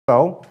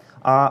Hello,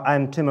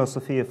 I'm Timur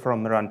Sufiev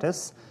from Murano,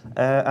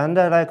 and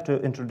I'd like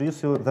to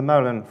introduce you the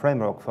Merlin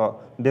framework for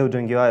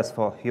building UIs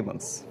for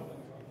humans.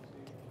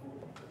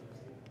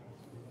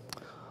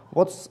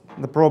 What's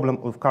the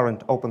problem with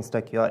current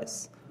OpenStack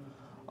UIs?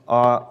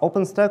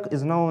 OpenStack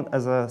is known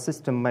as a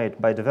system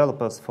made by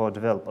developers for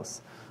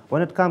developers.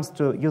 When it comes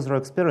to user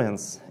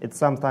experience, it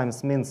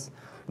sometimes means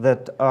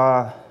that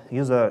a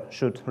user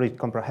should read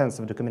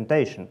comprehensive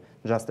documentation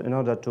just in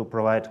order to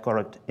provide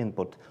correct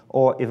input,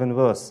 or even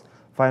worse,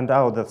 find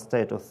out the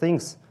state of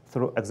things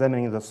through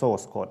examining the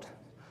source code.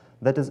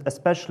 That is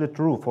especially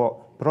true for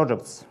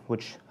projects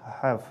which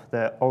have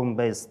their own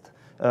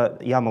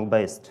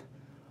YAML-based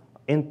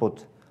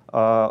input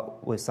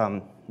with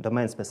some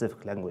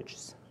domain-specific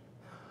languages.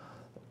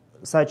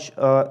 Such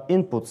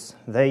inputs,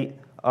 they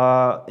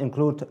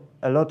include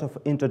a lot of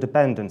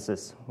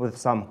inter-dependencies with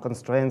some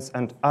constraints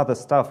and other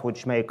stuff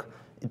which make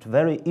it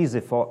very easy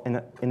for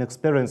an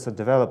inexperienced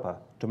developer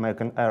to make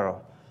an error.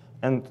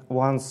 And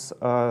once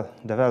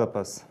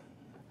developers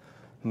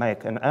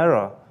make an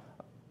error,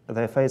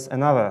 they face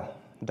another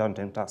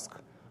daunting task: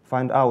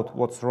 find out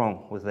what's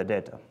wrong with the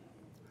data.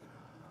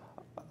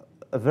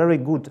 Very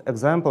good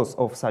examples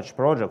of such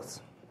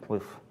projects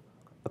with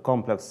a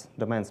complex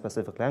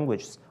domain-specific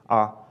languages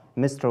are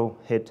Mistral,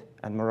 HIT,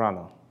 and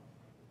Murano.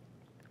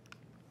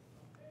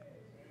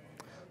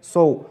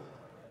 So,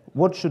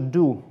 what should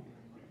good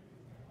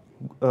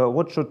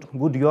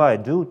UI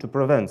do to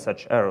prevent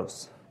such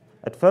errors?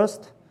 At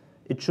first,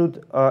 it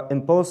should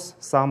impose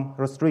some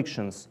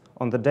restrictions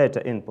on the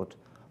data input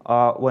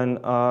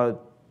to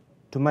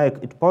make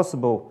it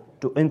possible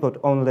to input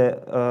only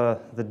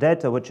the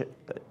data which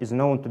is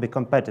known to be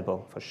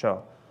compatible, for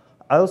sure.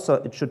 Also,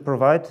 it should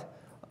provide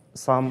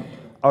some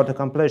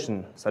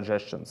auto-completion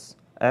suggestions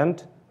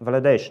and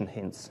validation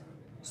hints,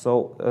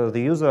 so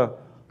the user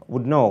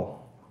would know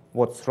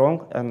what's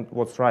wrong and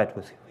what's right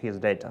with his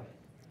data.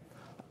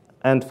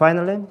 And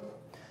finally,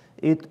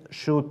 it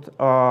should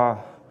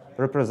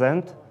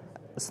represent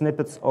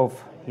snippets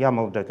of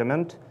YAML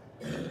document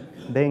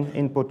being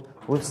input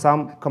with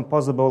some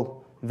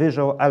composable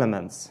visual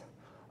elements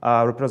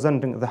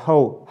representing the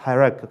whole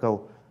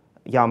hierarchical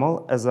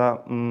YAML as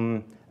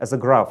a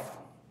graph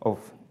of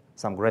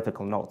some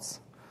graphical nodes.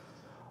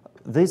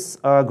 This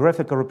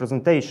graphical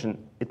representation,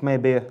 it may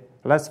be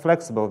less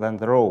flexible than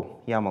the raw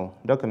YAML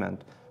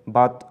document,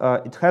 but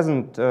it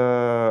hasn't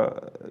to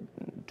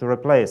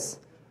replace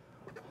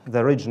the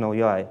original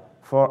UI.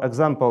 For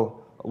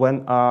example,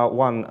 when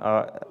one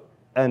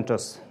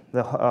enters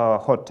the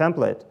hot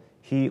template,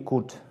 he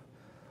could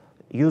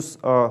use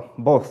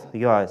both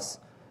UIs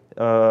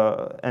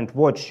and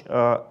watch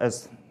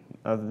as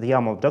the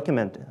YAML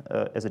document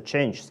as it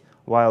changes,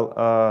 while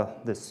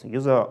this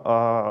user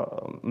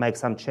makes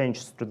some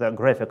changes to the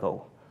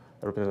graphical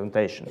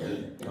representation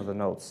of the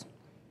nodes.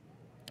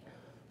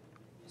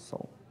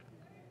 So,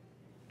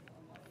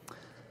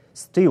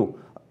 still,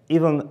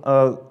 even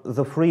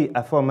the three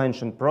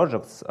aforementioned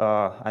projects,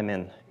 I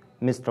mean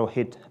Mistral,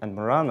 HIT, and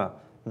Murano,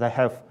 they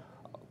have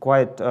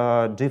quite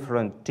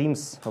different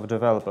teams of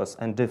developers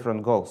and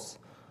different goals.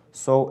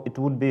 So it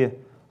would be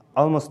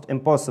almost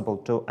impossible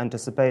to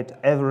anticipate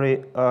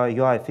every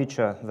UI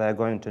feature they're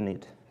going to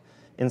need.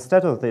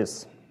 Instead of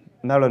this,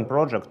 Merlin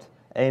project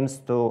aims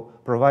to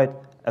provide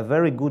a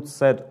very good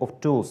set of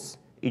tools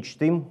each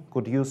team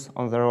could use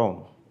on their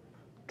own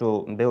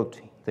to build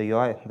the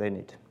UI they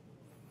need.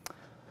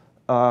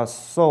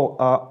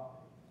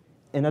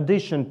 In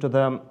addition to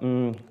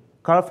the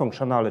car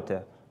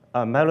functionality,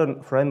 Merlin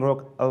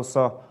framework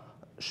also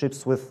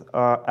ships with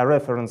a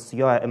reference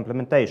UI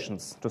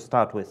implementations to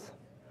start with.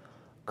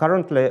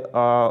 Currently,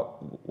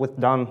 we've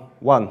done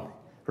one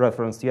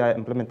reference UI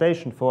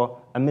implementation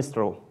for a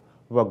Mistral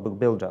workbook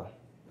builder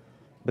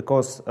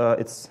because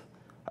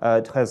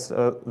it has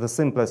the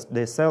simplest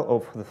DSL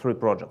of the three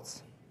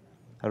projects,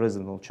 a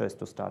reasonable choice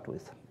to start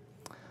with.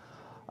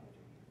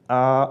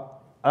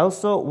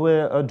 Also,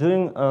 we're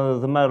doing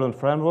the Merlin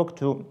framework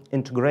to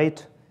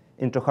integrate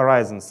into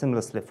Horizon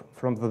seamlessly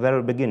from the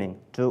very beginning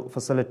to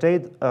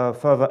facilitate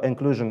further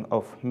inclusion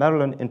of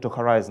Merlin into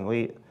Horizon.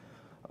 We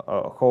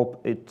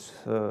hope it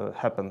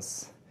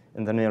happens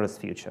in the nearest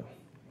future.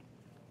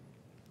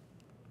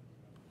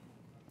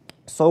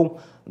 So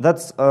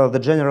that's the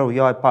general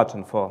UI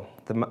pattern for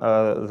the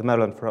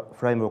Merlin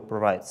framework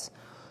provides.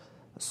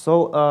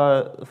 So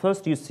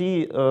first you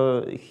see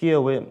here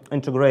we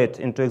integrate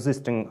into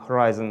existing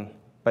Horizon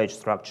page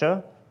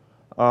structure,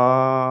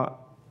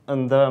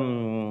 and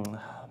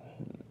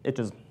it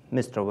is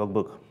Mistral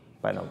workbook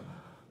panel.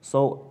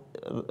 So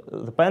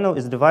the panel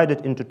is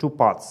divided into two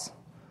parts.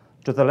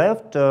 To the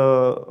left,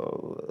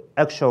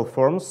 actual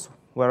forms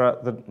where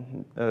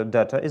the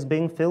data is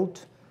being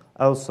filled,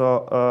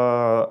 also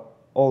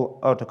all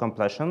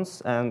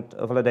auto-completions and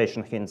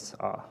validation hints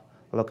are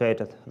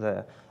located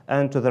there.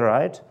 And to the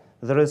right,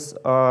 there is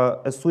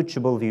a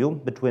switchable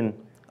view between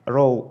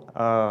raw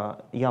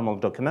YAML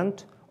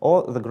document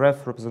or the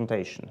graph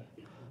representation.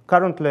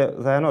 Currently,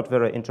 they are not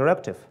very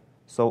interactive,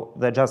 so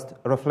they just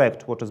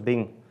reflect what is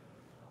being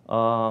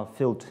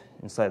filled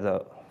inside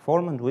the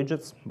form and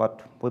widgets,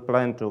 but we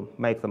plan to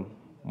make them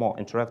more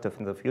interactive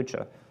in the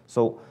future.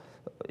 So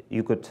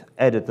you could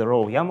edit the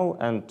raw YAML,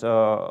 and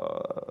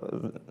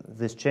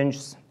these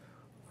changes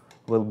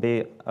will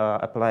be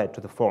applied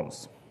to the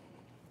forms.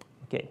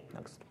 Okay,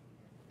 next.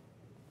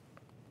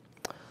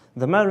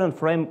 The Merlin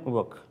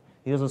framework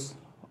uses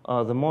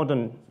the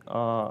modern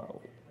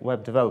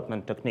web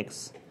development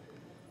techniques.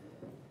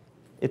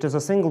 It is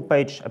a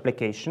single-page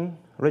application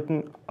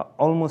written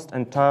almost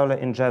entirely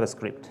in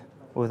JavaScript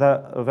with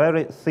a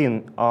very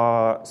thin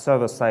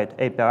server-side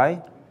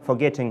API for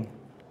getting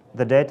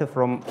the data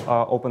from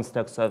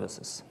OpenStack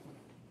services.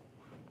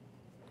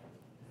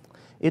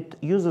 It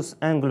uses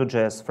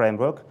AngularJS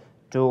framework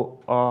to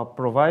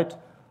provide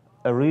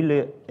a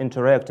really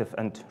interactive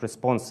and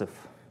responsive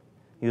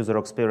user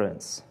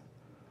experience.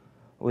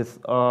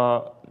 With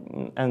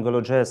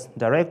AngularJS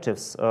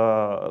directives,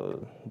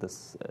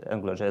 this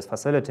AngularJS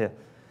facility,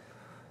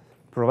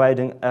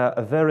 providing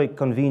a very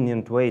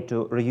convenient way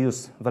to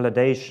reuse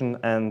validation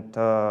and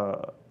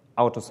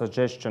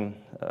auto-suggestion,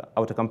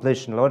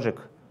 auto-completion logic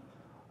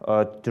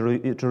to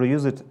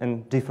reuse it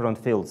in different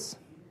fields,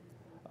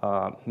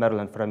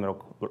 Merlin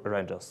framework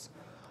renders.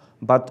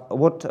 But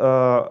what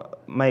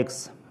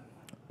makes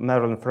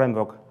Merlin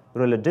framework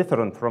really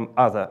different from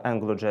other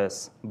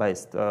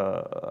AngularJS-based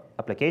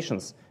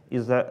applications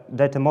is the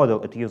data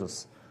model it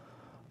uses.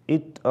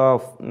 To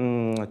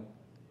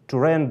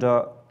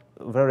render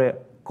very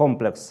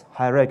complex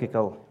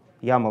hierarchical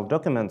YAML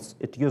documents,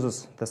 it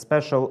uses the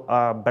special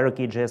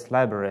Barricade.js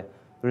library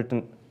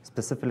written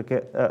specifically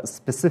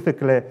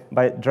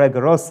by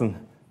Drago Rosen,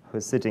 who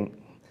is sitting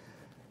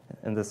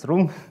in this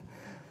room.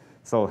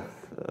 So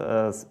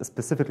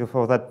specifically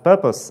for that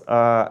purpose,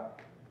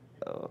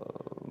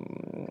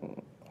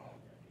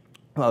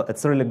 well,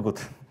 it's really good.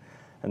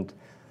 And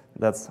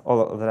that's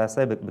all that I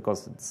say,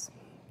 because it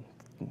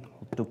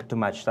took too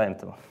much time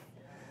to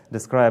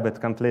describe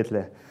it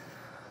completely.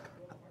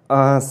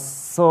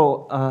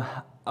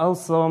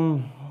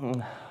 Also,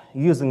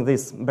 using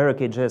this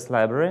Barricade.js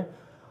library,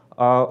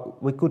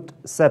 we could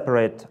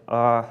separate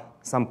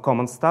some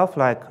common stuff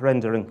like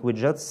rendering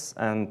widgets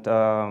and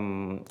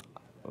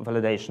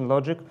validation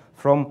logic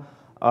from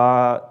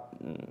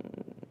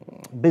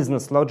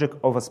business logic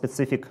of a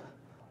specific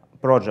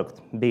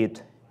project, be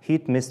it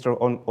Heat,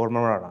 Mistral, or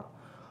Murano.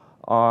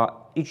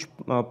 Each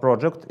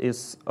project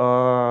is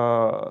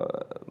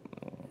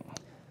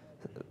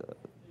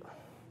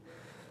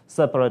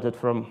separated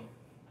from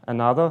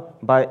another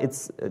by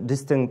its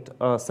distinct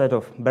set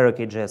of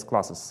Barricade.js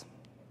classes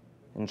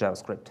in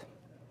JavaScript.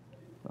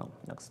 Well,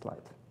 next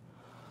slide.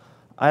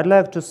 I'd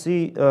like to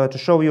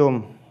show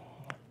you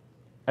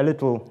a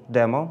little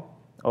demo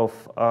of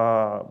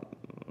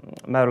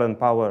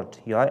Merlin-powered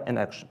UI in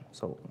action.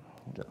 So,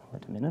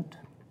 wait a minute.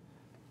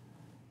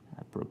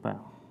 I prepare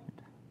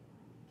it.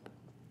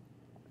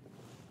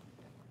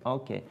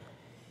 Okay.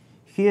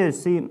 Here you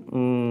see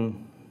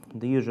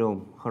the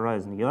usual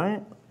Horizon UI,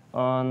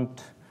 and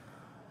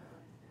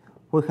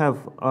we have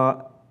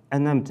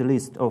an empty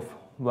list of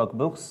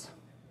workbooks,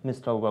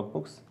 Mistral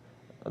workbooks.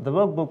 The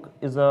workbook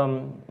is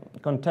a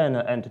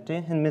container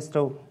entity in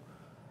Mistral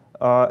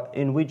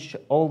in which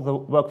all the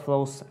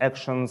workflows,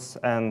 actions,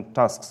 and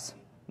tasks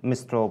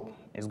Mistral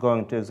is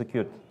going to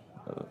execute.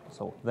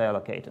 So they are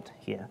located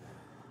here.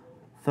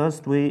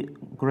 First, we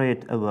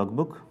create a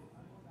workbook.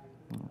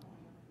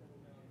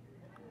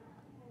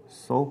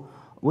 So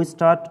we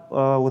start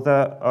with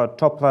the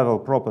top-level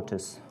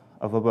properties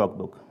of a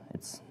workbook.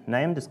 It's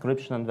name,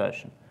 description, and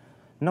version.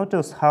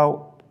 Notice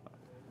how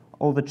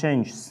all the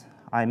changes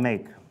I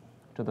make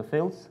to the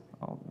fields,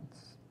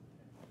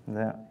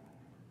 they're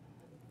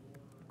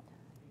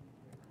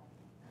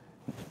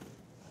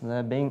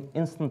being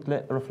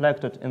instantly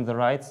reflected in the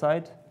right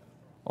side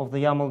of the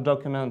YAML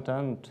document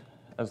and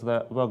as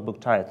the workbook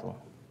title.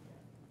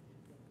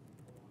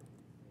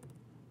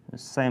 The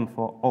same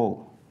for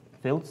all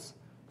fields.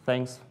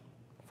 Thanks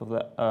for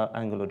the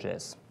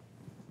AngularJS.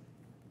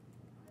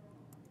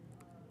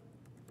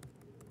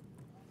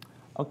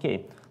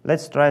 Okay,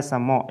 let's try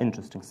some more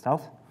interesting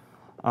stuff.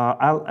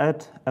 I'll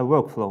add a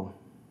workflow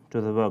to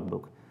the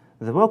workbook.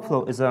 The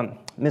workflow is a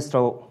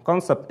Mistral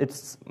concept.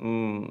 It's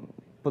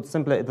put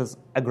simply, it is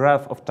a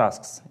graph of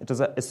tasks. It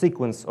is a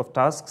sequence of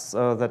tasks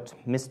that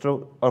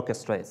Mistral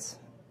orchestrates.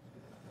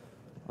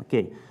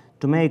 Okay,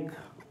 to make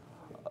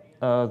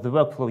the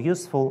workflow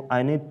useful,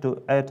 I need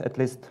to add at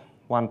least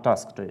one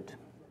task to it.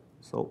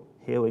 So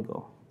here we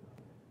go.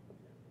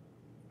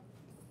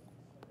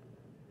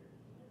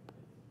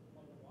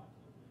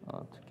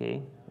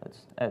 Okay,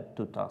 let's add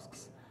two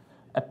tasks.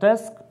 A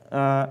task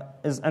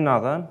is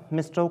another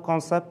Mistral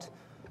concept.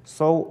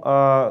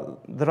 So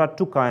there are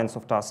two kinds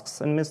of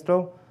tasks in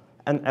Mistral,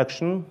 an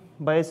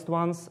action-based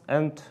ones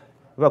and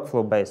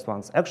workflow-based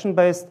ones.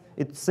 Action-based,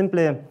 it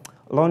simply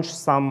launches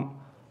some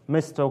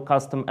Mistral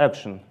custom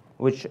action,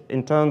 which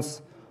in turn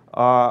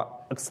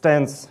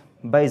extends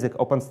basic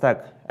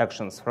OpenStack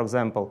actions. For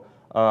example,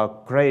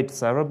 create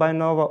server by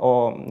Nova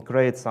or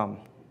create some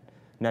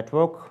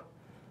network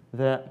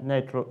the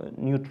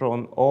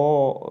neutron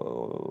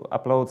or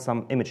upload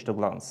some image to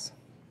glance.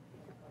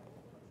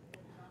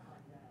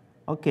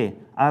 Okay,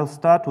 I'll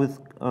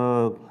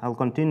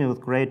continue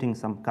with creating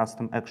some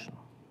custom action.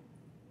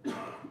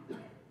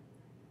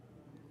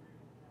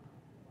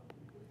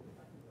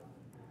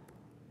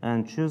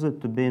 And choose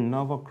it to be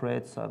Nova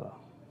create server.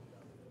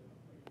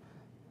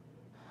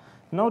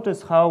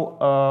 Notice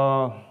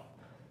how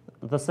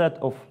the set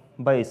of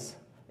base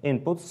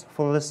inputs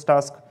for this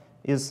task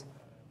is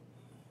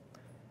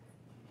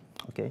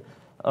okay.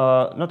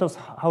 Notice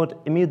how it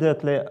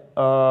immediately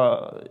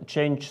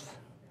changes.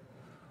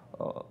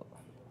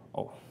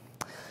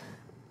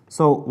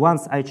 So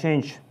once I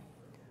change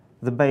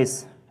the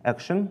base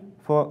action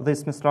for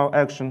this Mistral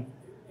action,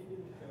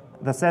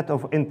 the set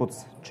of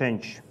inputs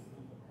change.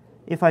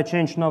 If I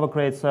change Nova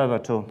create server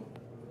to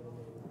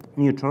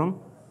neutron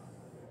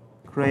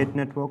create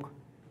network,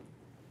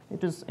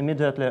 it is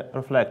immediately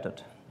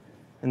reflected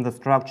in the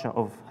structure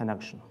of an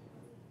action.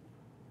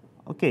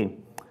 Okay.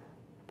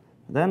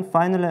 Then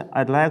finally,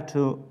 I'd like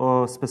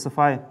to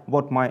specify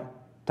what my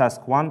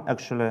task 1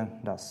 actually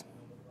does.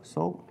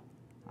 So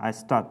I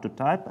start to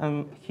type,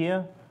 and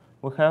here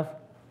we have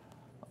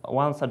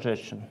one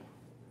suggestion,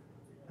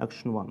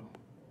 action 1.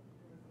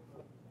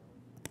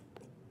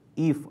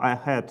 If I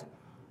had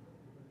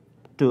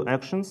 2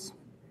 actions,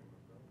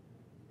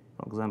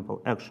 for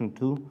example, action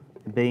 2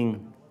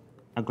 being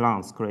a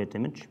glance create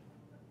image,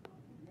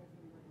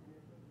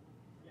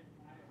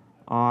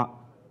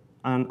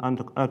 and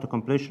auto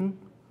completion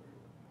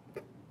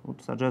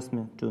would suggest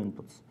me 2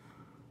 inputs.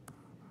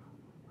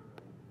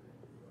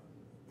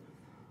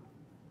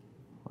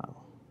 Well,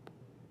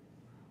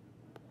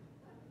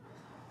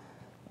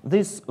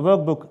 this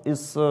workbook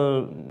is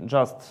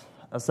just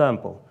a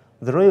sample.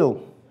 The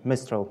real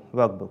Mistral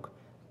workbook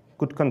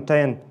could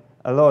contain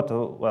a lot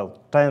of, well,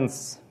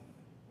 tens,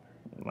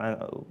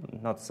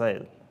 not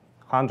say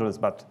hundreds,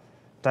 but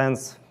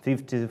tens,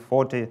 50,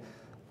 40,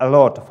 a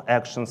lot of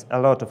actions, a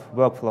lot of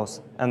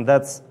workflows, and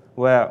that's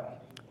where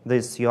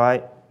this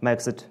UI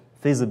makes it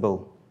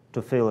feasible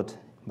to fill it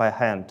by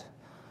hand.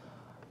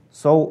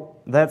 So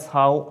that's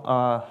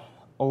how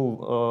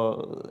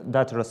all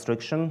data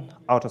restriction,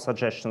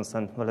 auto-suggestions,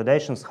 and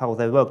validations, how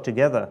they work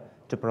together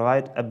to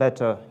provide a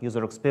better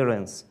user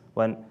experience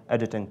when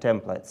editing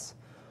templates.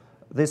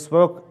 This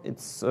work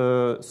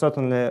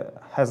certainly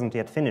hasn't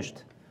yet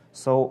finished,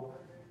 so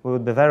we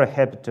would be very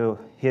happy to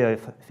hear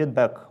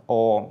feedback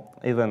or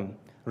even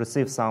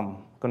receive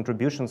some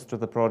contributions to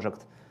the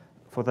project.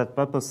 For that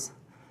purpose,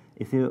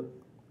 if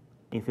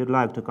you'd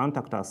like to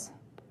contact us,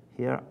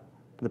 here are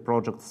the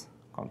project's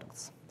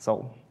contacts.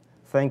 So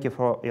thank you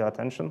for your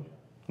attention.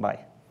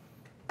 Bye.